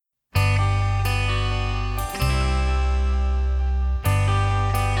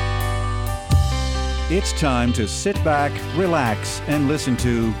It's time to sit back, relax, and listen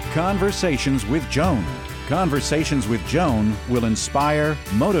to Conversations with Joan. Conversations with Joan will inspire,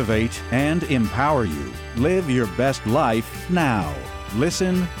 motivate, and empower you. Live your best life now.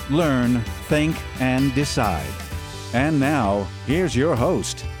 Listen, learn, think, and decide. And now, here's your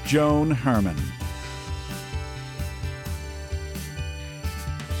host, Joan Herman.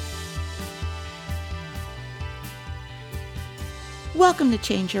 Welcome to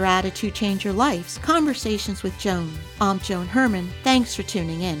Change Your Attitude, Change Your Lives, Conversations with Joan. I'm Joan Herman. Thanks for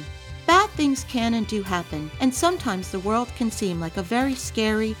tuning in. Bad things can and do happen, and sometimes the world can seem like a very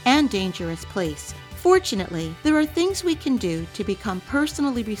scary and dangerous place. Fortunately, there are things we can do to become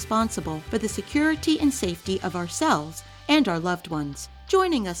personally responsible for the security and safety of ourselves and our loved ones.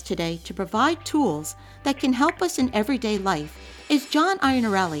 Joining us today to provide tools that can help us in everyday life is John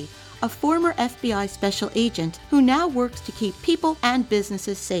Iannarelli, a former FBI special agent who now works to keep people and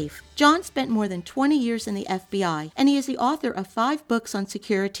businesses safe. John spent more than 20 years in the FBI, and he is the author of 5 books on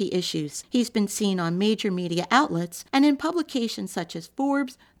security issues. He's been seen on major media outlets and in publications such as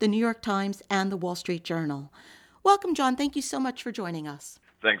Forbes, the New York Times, and the Wall Street Journal. Welcome, John. Thank you so much for joining us.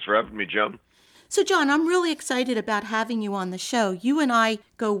 Thanks for having me, Joan. So, John, I'm really excited about having you on the show. You and I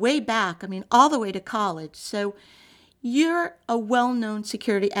go way back, all the way to college. So you're a well-known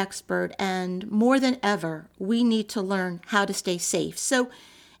security expert, and more than ever, we need to learn how to stay safe. So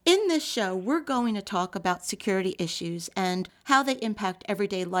in this show, we're going to talk about security issues and how they impact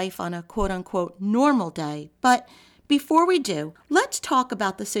everyday life on a quote-unquote normal day. But before we do, let's talk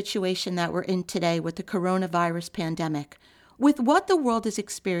about the situation that we're in today with the coronavirus pandemic. With what the world is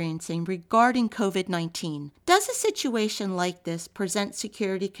experiencing regarding COVID-19, does a situation like this present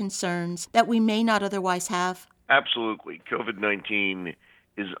security concerns that we may not otherwise have? Absolutely. COVID-19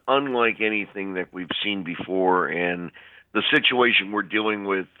 is unlike anything that we've seen before, and the situation we're dealing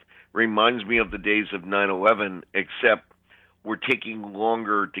with reminds me of the days of 9/11, except we're taking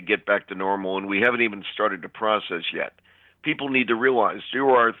longer to get back to normal, and we haven't even started the process yet. People need to realize there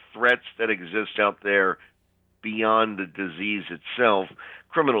are threats that exist out there beyond the disease itself.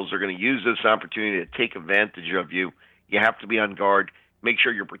 Criminals are going to use this opportunity to take advantage of you. You have to be on guard. Make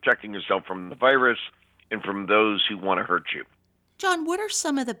sure you're protecting yourself from the virus and from those who want to hurt you. John, what are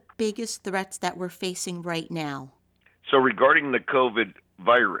some of the biggest threats that we're facing right now? So regarding the COVID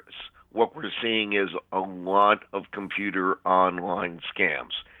virus, what we're seeing is a lot of computer online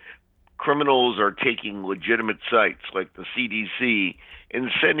scams. Criminals are taking legitimate sites like the CDC and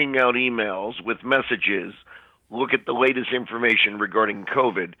sending out emails with messages, look at the latest information regarding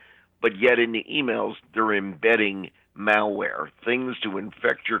COVID, but yet in the emails they're embedding malware, things to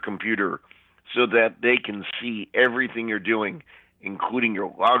infect your computer so that they can see everything you're doing, including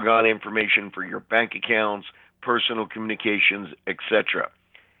your logon information for your bank accounts, personal communications, etc.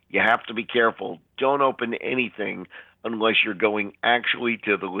 You have to be careful. Don't open anything unless you're going actually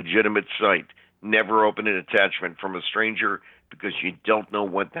to the legitimate site. Never open an attachment from a stranger because you don't know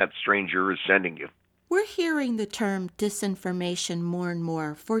what that stranger is sending you. We're hearing the term disinformation more and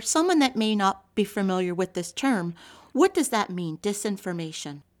more. For someone that may not be familiar with this term, what does that mean,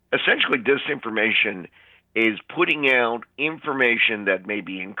 disinformation? Essentially, disinformation is putting out information that may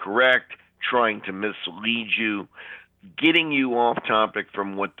be incorrect, trying to mislead you, getting you off topic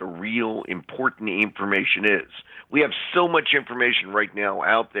from what the real important information is. We have so much information right now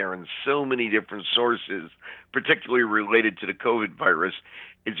out there and so many different sources, particularly related to the COVID virus,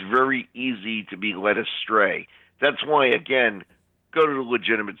 it's very easy to be led astray. That's why, again, go to the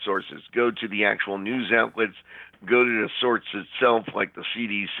legitimate sources. Go to the actual news outlets. Go to the source itself, like the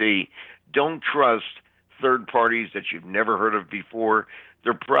CDC. Don't trust third parties that you've never heard of before.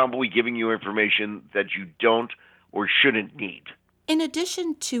 They're probably giving you information that you don't or shouldn't need. In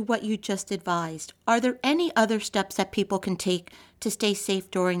addition to what you just advised, are there any other steps that people can take to stay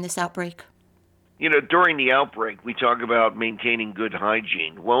safe during this outbreak? During the outbreak, we talk about maintaining good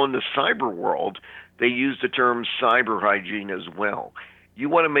hygiene. Well, in the cyber world, they use the term cyber hygiene as well. You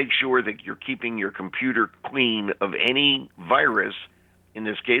want to make sure that you're keeping your computer clean of any virus, in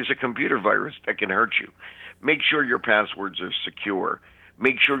this case a computer virus, that can hurt you. Make sure your passwords are secure.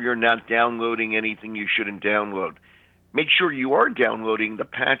 Make sure you're not downloading anything you shouldn't download. Make sure you are downloading the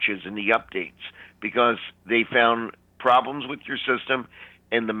patches and the updates because they found problems with your system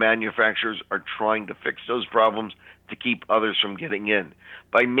and the manufacturers are trying to fix those problems to keep others from getting in.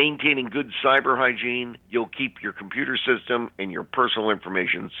 By maintaining good cyber hygiene, you'll keep your computer system and your personal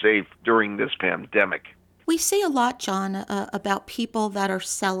information safe during this pandemic. We see a lot, John, about people that are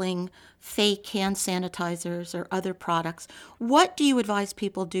selling fake hand sanitizers or other products. What do you advise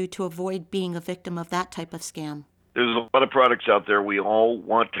people do to avoid being a victim of that type of scam? There's a lot of products out there we all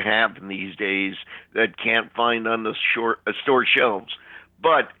want to have in these days that can't find on the store shelves.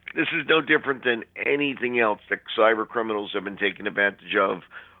 But this is no different than anything else that cyber criminals have been taking advantage of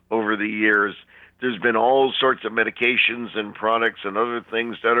over the years. There's been all sorts of medications and products and other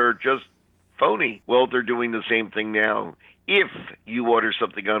things that are just phony. Well, they're doing the same thing now. If you order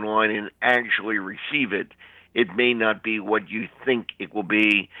something online and actually receive it, it may not be what you think it will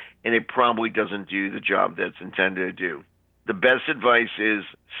be, and it probably doesn't do the job that's intended to do. The best advice is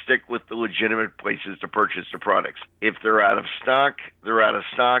stick with the legitimate places to purchase the products. If they're out of stock, they're out of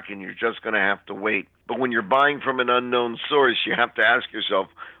stock, and you're just going to have to wait. But when you're buying from an unknown source, you have to ask yourself,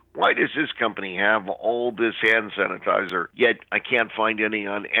 why does this company have all this hand sanitizer, yet I can't find any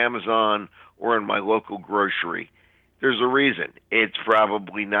on Amazon or in my local grocery? There's a reason. It's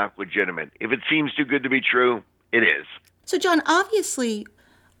probably not legitimate. If it seems too good to be true, it is. So, John, obviously,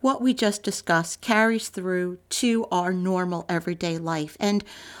 what we just discussed carries through to our normal everyday life. And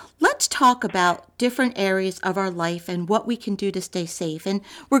let's talk about different areas of our life and what we can do to stay safe. And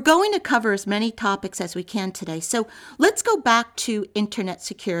we're going to cover as many topics as we can today. So let's go back to internet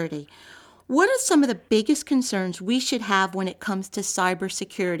security. What are some of the biggest concerns we should have when it comes to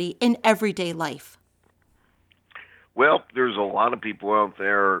cybersecurity in everyday life? Well, there's a lot of people out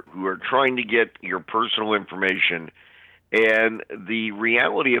there who are trying to get your personal information. And the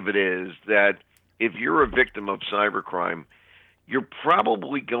reality of it is that if you're a victim of cybercrime, you're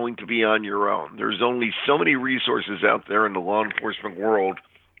probably going to be on your own. There's only so many resources out there in the law enforcement world,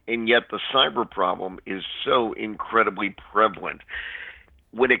 and yet the cyber problem is so incredibly prevalent.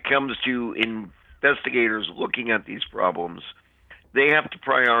 When it comes to investigators looking at these problems, they have to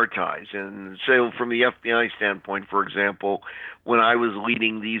prioritize. And so from the FBI standpoint, for example, when I was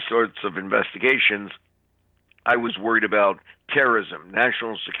leading these sorts of investigations, I was worried about terrorism,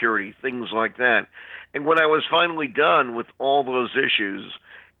 national security, things like that. And when I was finally done with all those issues,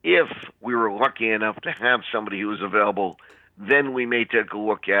 if we were lucky enough to have somebody who was available, then we may take a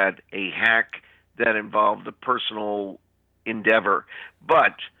look at a hack that involved a personal endeavor.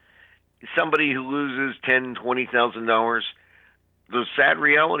 But somebody who loses $10,000, $20,000, the sad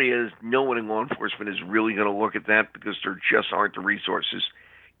reality is no one in law enforcement is really going to look at that because there just aren't the resources.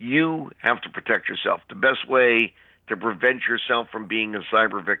 You have to protect yourself. The best way to prevent yourself from being a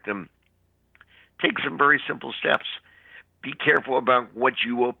cyber victim, take some very simple steps. Be careful about what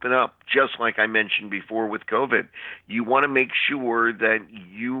you open up, just like I mentioned before with COVID. You want to make sure that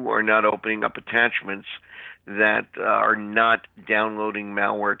you are not opening up attachments that are not downloading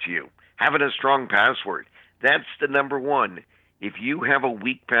malware to you. Having a strong password, that's the number one. If you have a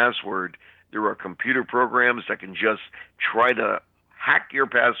weak password, there are computer programs that can just try to hack your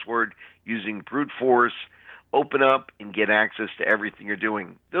password using brute force, open up, and get access to everything you're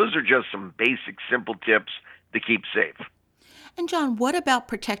doing. Those are just some basic, simple tips to keep safe. And John, what about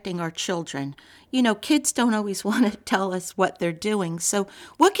protecting our children? You know, kids don't always want to tell us what they're doing. So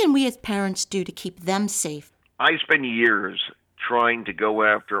what can we as parents do to keep them safe? I spend years trying to go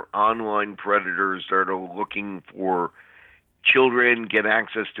after online predators that are looking for children, get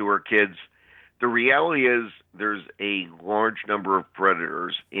access to our kids. The reality is there's a large number of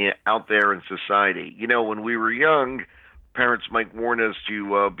predators out there in society. You know, when we were young, parents might warn us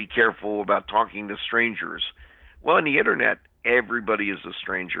to be careful about talking to strangers. Well, on the internet, everybody is a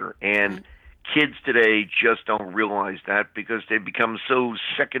stranger. And kids today just don't realize that because they've become so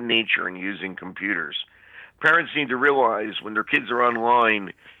second nature in using computers. Parents need to realize when their kids are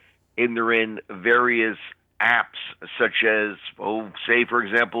online and they're in various apps such as, say, for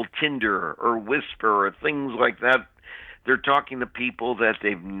example, Tinder or Whisper or things like that, they're talking to people that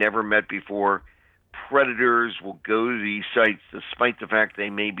they've never met before. Predators will go to these sites despite the fact they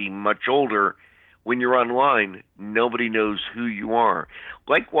may be much older. When you're online, nobody knows who you are.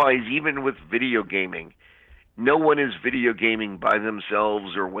 Likewise, even with video gaming, no one is video gaming by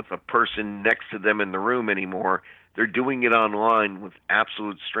themselves or with a person next to them in the room anymore. They're doing it online with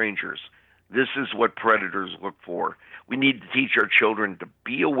absolute strangers. This is what predators look for. We need to teach our children to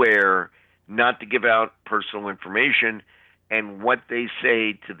be aware, not to give out personal information, and what they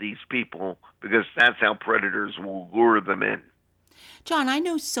say to these people, because that's how predators will lure them in. John, I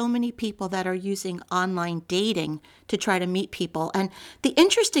know so many people that are using online dating to try to meet people. And the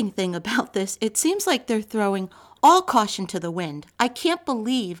interesting thing about this, it seems like they're throwing all caution to the wind. I can't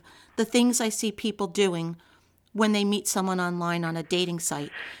believe the things I see people doing when they meet someone online on a dating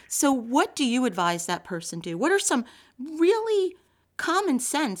site. So what do you advise that person do? What are some really common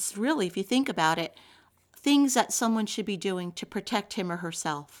sense, really, if you think about it, things that someone should be doing to protect him or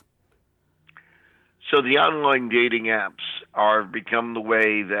herself? So the online dating apps are become the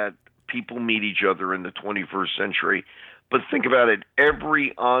way that People meet each other in the 21st century. But think about it.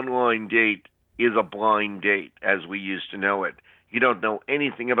 Every online date is a blind date as we used to know it. You don't know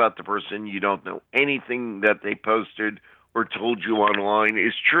anything about the person. You don't know anything that they posted or told you online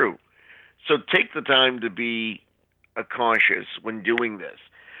is true. So take the time to be cautious when doing this.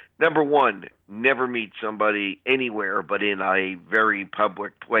 Number one, never meet somebody anywhere but in a very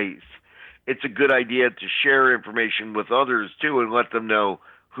public place. It's a good idea to share information with others too and let them know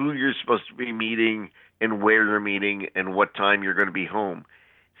who you're supposed to be meeting and where you're meeting and what time you're going to be home.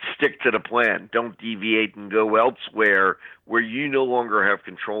 Stick to the plan. Don't deviate and go elsewhere where you no longer have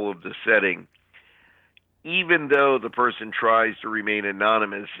control of the setting. Even though the person tries to remain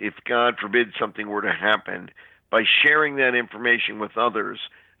anonymous, if God forbid something were to happen, by sharing that information with others,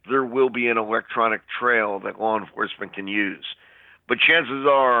 there will be an electronic trail that law enforcement can use. But chances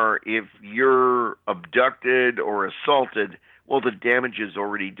are, if you're abducted or assaulted, well, the damage is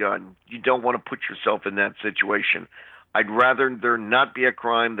already done. You don't want to put yourself in that situation. I'd rather there not be a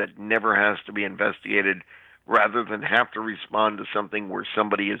crime that never has to be investigated rather than have to respond to something where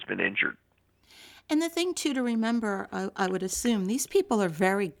somebody has been injured. And the thing, too, to remember, I would assume, these people are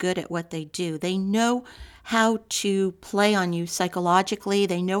very good at what they do. They know how to play on you psychologically.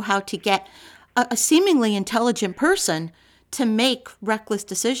 They know how to get a seemingly intelligent person to make reckless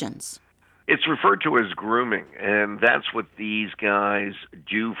decisions. It's referred to as grooming, and that's what these guys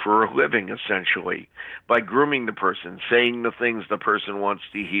do for a living, essentially. By grooming the person, saying the things the person wants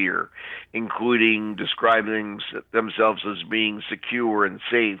to hear, including describing themselves as being secure and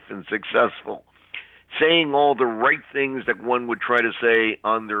safe and successful, saying all the right things that one would try to say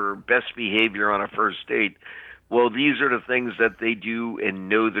on their best behavior on a first date. Well, these are the things that they do and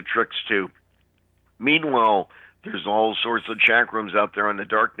know the tricks to. Meanwhile, there's all sorts of chat rooms out there on the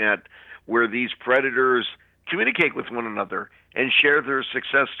dark net where these predators communicate with one another and share their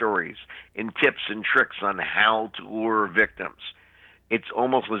success stories and tips and tricks on how to lure victims. It's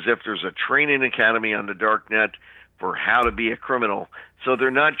almost as if there's a training academy on the dark net for how to be a criminal. So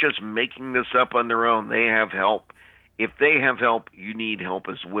they're not just making this up on their own. They have help. If they have help, you need help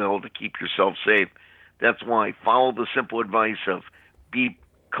as well to keep yourself safe. That's why follow the simple advice of be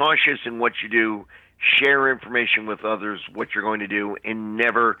cautious in what you do, share information with others, what you're going to do, and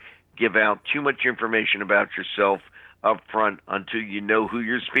never give out too much information about yourself up front until you know who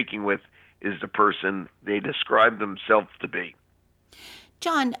you're speaking with is the person they describe themselves to be.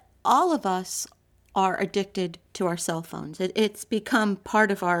 John, all of us are addicted to our cell phones. It's become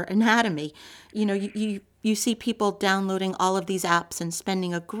part of our anatomy. You know, you see people downloading all of these apps and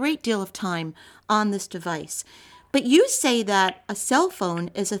spending a great deal of time on this device. But you say that a cell phone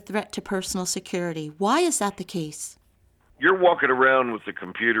is a threat to personal security. Why is that the case? You're walking around with the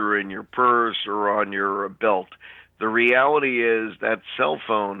computer in your purse or on your belt. The reality is that cell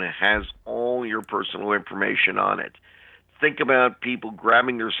phone has all your personal information on it. Think about people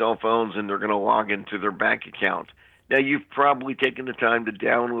grabbing their cell phones and they're going to log into their bank account. Now, you've probably taken the time to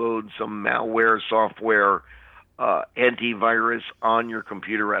download some malware software, antivirus on your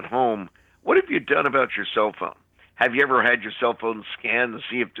computer at home. What have you done about your cell phone? Have you ever had your cell phone scanned to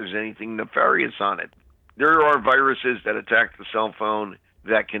see if there's anything nefarious on it? There are viruses that attack the cell phone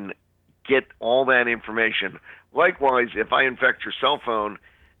that can get all that information. Likewise, if I infect your cell phone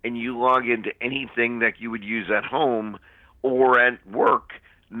and you log into anything that you would use at home or at work,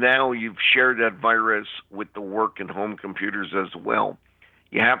 now you've shared that virus with the work and home computers as well.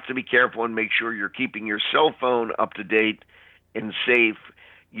 You have to be careful and make sure you're keeping your cell phone up to date and safe.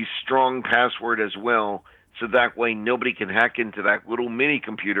 Use strong password as well, so that way nobody can hack into that little mini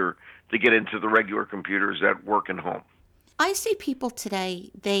computer to get into the regular computers at work and home. I see people today,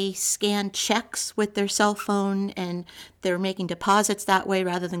 they scan checks with their cell phone and they're making deposits that way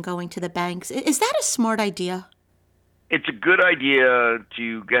rather than going to the banks. Is that a smart idea? It's a good idea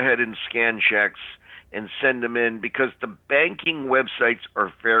to go ahead and scan checks and send them in because the banking websites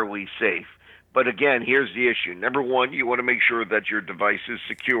are fairly safe. But again, here's the issue. Number one, you want to make sure that your device is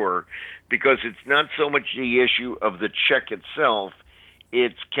secure because it's not so much the issue of the check itself.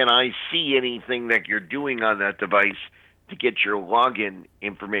 It's can I see anything that you're doing on that device to get your login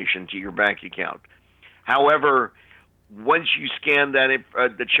information to your bank account. However, once you scan that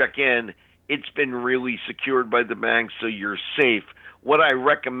the check in, it's been really secured by the bank, so you're safe. What I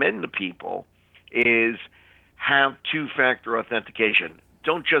recommend to people is have two-factor authentication.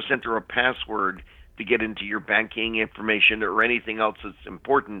 Don't just enter a password to get into your banking information or anything else that's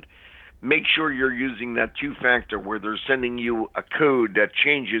important. Make sure you're using that two-factor where they're sending you a code that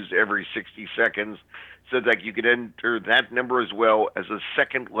changes every 60 seconds so that you can enter that number as well as a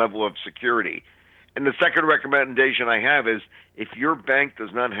second level of security. And the second recommendation I have is if your bank does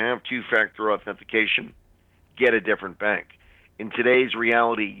not have two-factor authentication, get a different bank. In today's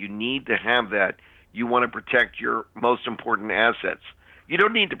reality, you need to have that. You want to protect your most important assets. You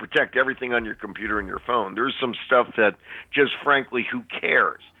don't need to protect everything on your computer and your phone. There's some stuff that just frankly, who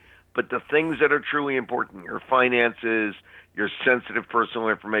cares? But the things that are truly important, your finances, your sensitive personal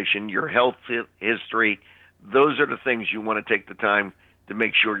information, your health history, those are the things you want to take the time to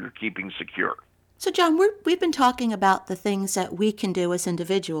make sure you're keeping secure. So, John, we've been talking about the things that we can do as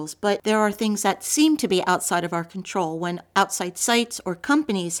individuals, but there are things that seem to be outside of our control when outside sites or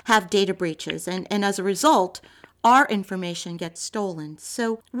companies have data breaches, and as a result, our information gets stolen.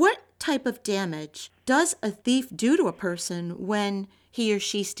 So what type of damage does a thief do to a person when he or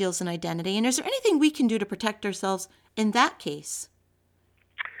she steals an identity? And is there anything we can do to protect ourselves in that case?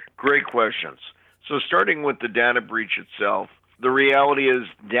 Great questions. So starting with the data breach itself, the reality is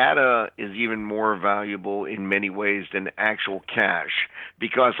data is even more valuable in many ways than actual cash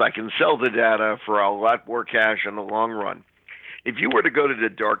because I can sell the data for a lot more cash in the long run. If you were to go to the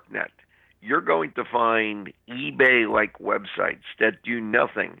dark net, you're going to find eBay-like websites that do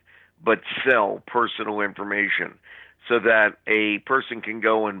nothing but sell personal information so that a person can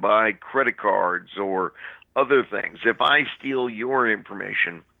go and buy credit cards or other things. If I steal your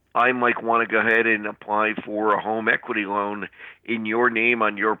information, I might want to go ahead and apply for a home equity loan in your name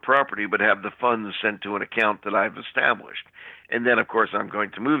on your property, but have the funds sent to an account that I've established. And then, of course, I'm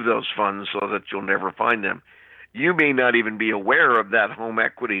going to move those funds so that you'll never find them. You may not even be aware of that home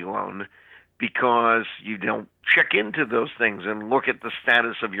equity loan because you don't check into those things and look at the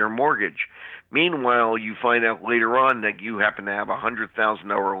status of your mortgage. Meanwhile, you find out later on that you happen to have a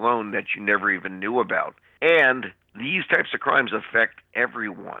 $100,000 loan that you never even knew about. And these types of crimes affect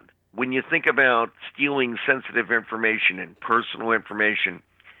everyone. When you think about stealing sensitive information and personal information,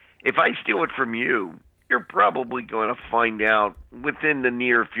 if I steal it from you, you're probably going to find out within the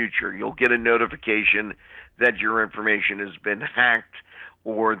near future. You'll get a notification that your information has been hacked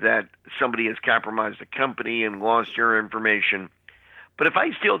or that somebody has compromised a company and lost your information. But if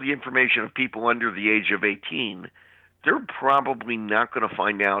I steal the information of people under the age of 18, they're probably not going to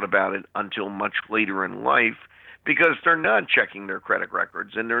find out about it until much later in life because they're not checking their credit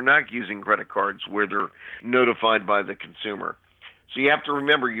records and they're not using credit cards where they're notified by the consumer. So you have to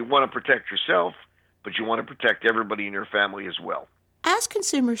remember you want to protect yourself, but you want to protect everybody in your family as well. As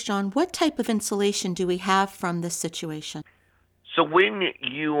consumers, John, what type of insulation do we have from this situation? So when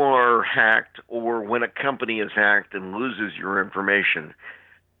you are hacked or when a company is hacked and loses your information,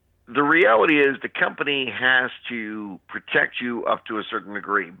 the reality is the company has to protect you up to a certain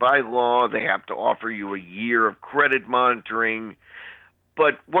degree. By law, they have to offer you a year of credit monitoring.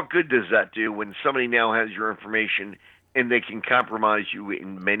 But what good does that do when somebody now has your information and they can compromise you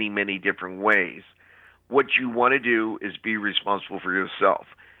in many, many different ways? What you want to do is be responsible for yourself.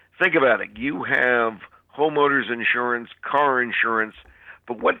 Think about it. You have homeowners insurance, car insurance,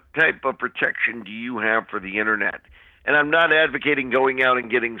 but what type of protection do you have for the internet? And I'm not advocating going out and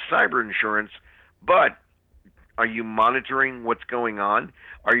getting cyber insurance, but are you monitoring what's going on?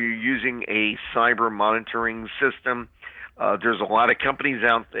 Are you using a cyber monitoring system? There's a lot of companies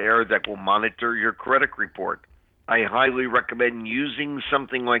out there that will monitor your credit report. I highly recommend using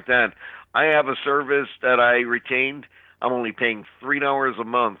something like that. I have a service that I retained. I'm only paying $3 a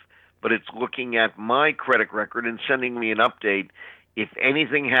month, but it's looking at my credit record and sending me an update. If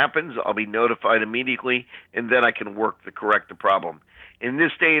anything happens, I'll be notified immediately, and then I can work to correct the problem. In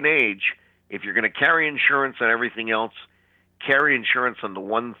this day and age, if you're going to carry insurance on everything else, carry insurance on the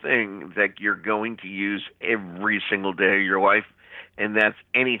one thing that you're going to use every single day of your life, and that's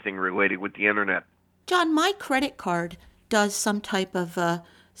anything related with the internet. John, my credit card does some type of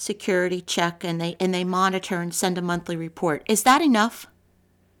security check, and they monitor and send a monthly report. Is that enough?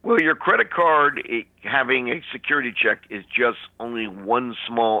 Well, your credit card having a security check is just only one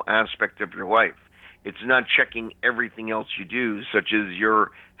small aspect of your life. It's not checking everything else you do, such as your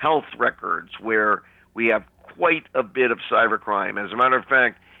health records, where we have quite a bit of cybercrime. As a matter of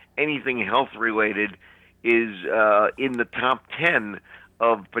fact, anything health-related is in the top 10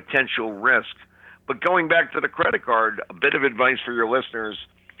 of potential risk. But going back to the credit card, a bit of advice for your listeners.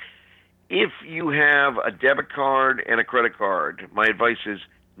 If you have a debit card and a credit card, my advice is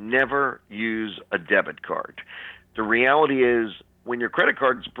never use a debit card. The reality is when your credit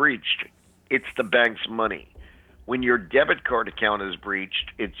card's breached, it's the bank's money. When your debit card account is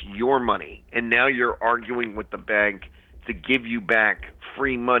breached, it's your money. And now you're arguing with the bank to give you back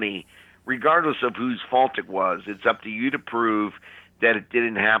free money, regardless of whose fault it was. It's up to you to prove that it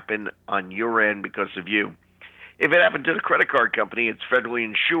didn't happen on your end because of you. If it happened to the credit card company, it's federally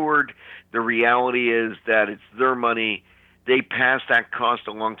insured. The reality is that it's their money. They pass that cost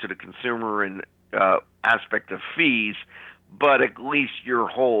along to the consumer in aspect of fees, but at least you're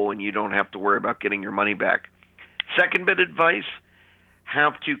whole and you don't have to worry about getting your money back. Second bit of advice,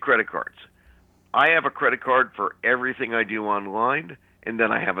 have 2 credit cards. I have a credit card for everything I do online, and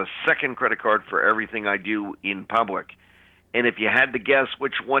then I have a second credit card for everything I do in public. And if you had to guess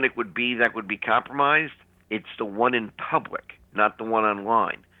which one it would be that would be compromised, it's the one in public, not the one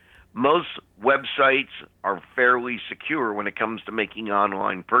online. Most websites are fairly secure when it comes to making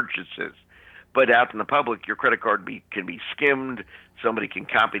online purchases. But out in the public, your credit card can be skimmed. Somebody can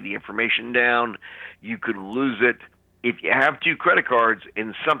copy the information down. You could lose it. If you have 2 credit cards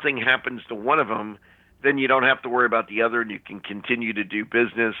and something happens to one of them, then you don't have to worry about the other and you can continue to do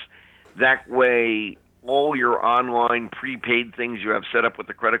business. That way, all your online prepaid things you have set up with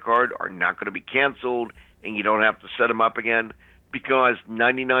the credit card are not going to be canceled and you don't have to set them up again because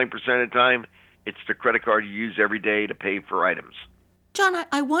 99% of the time, it's the credit card you use every day to pay for items. John,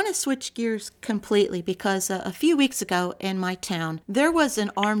 I want to switch gears completely because a few weeks ago in my town, there was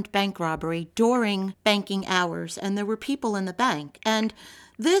an armed bank robbery during banking hours, and there were people in the bank. And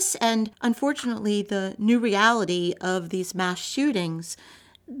this, and unfortunately the new reality of these mass shootings,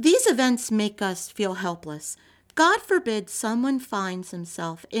 these events make us feel helpless. God forbid someone finds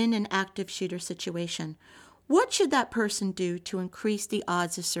himself in an active shooter situation. What should that person do to increase the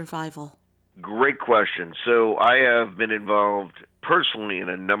odds of survival? Great question. So I have been involved personally in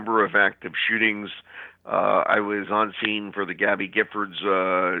a number of active shootings. I was on scene for the Gabby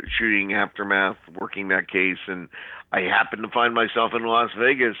Giffords shooting aftermath, working that case, and I happened to find myself in Las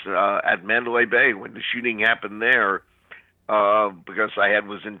Vegas at Mandalay Bay when the shooting happened there because I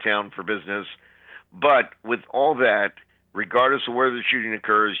was in town for business. But with all that, regardless of where the shooting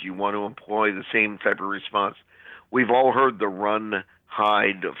occurs, you want to employ the same type of response. We've all heard the run,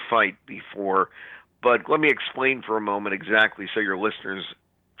 hide, fight before, but let me explain for a moment exactly so your listeners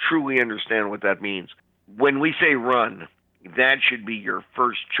truly understand what that means. When we say run, that should be your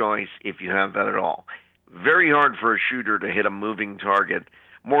first choice if you have that at all. Very hard for a shooter to hit a moving target.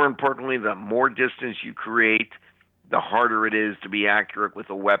 More importantly, the more distance you create, the harder it is to be accurate with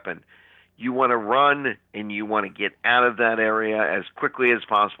a weapon. You want to run and you want to get out of that area as quickly as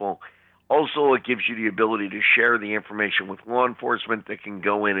possible. Also, it gives you the ability to share the information with law enforcement that can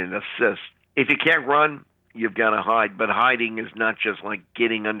go in and assist. If you can't run, you've got to hide. But hiding is not just like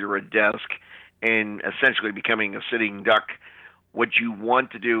getting under a desk and essentially becoming a sitting duck. What you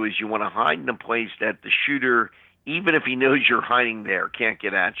want to do is you want to hide in a place that the shooter, even if he knows you're hiding there, can't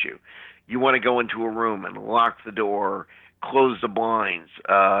get at you. You want to go into a room and lock the door, close the blinds,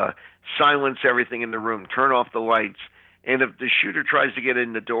 silence everything in the room, turn off the lights. And if the shooter tries to get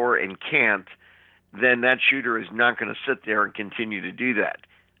in the door and can't, then that shooter is not going to sit there and continue to do that.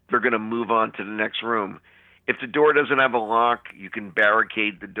 They're going to move on to the next room. If the door doesn't have a lock, you can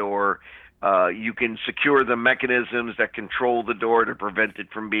barricade the door. You can secure the mechanisms that control the door to prevent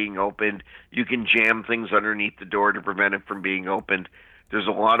it from being opened. You can jam things underneath the door to prevent it from being opened. There's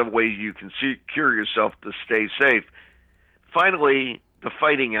a lot of ways you can secure yourself to stay safe. Finally, the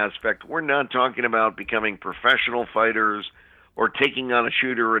fighting aspect. We're not talking about becoming professional fighters or taking on a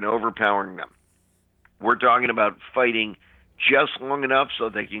shooter and overpowering them. We're talking about fighting just long enough so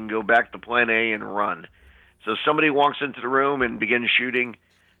they can go back to plan A and run. So somebody walks into the room and begins shooting,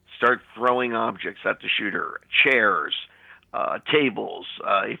 start throwing objects at the shooter, chairs, tables,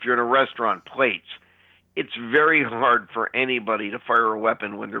 if you're in a restaurant, plates. It's very hard for anybody to fire a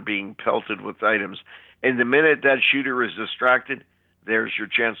weapon when they're being pelted with items. And the minute that shooter is distracted, there's your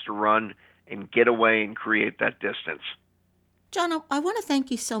chance to run and get away and create that distance. John, I want to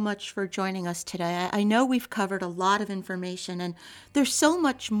thank you so much for joining us today. I know we've covered a lot of information, and there's so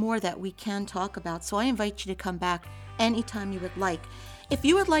much more that we can talk about, so I invite you to come back anytime you would like. If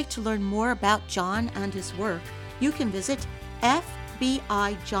you would like to learn more about John and his work, you can visit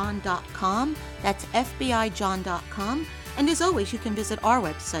FBIJohn.com. That's FBIJohn.com. And as always, you can visit our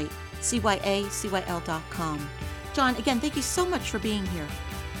website, CYACYL.com. John, again, thank you so much for being here.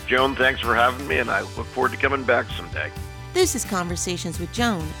 Joan, thanks for having me, and I look forward to coming back someday. This is Conversations with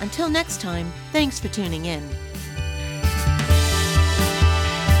Joan. Until next time, thanks for tuning in.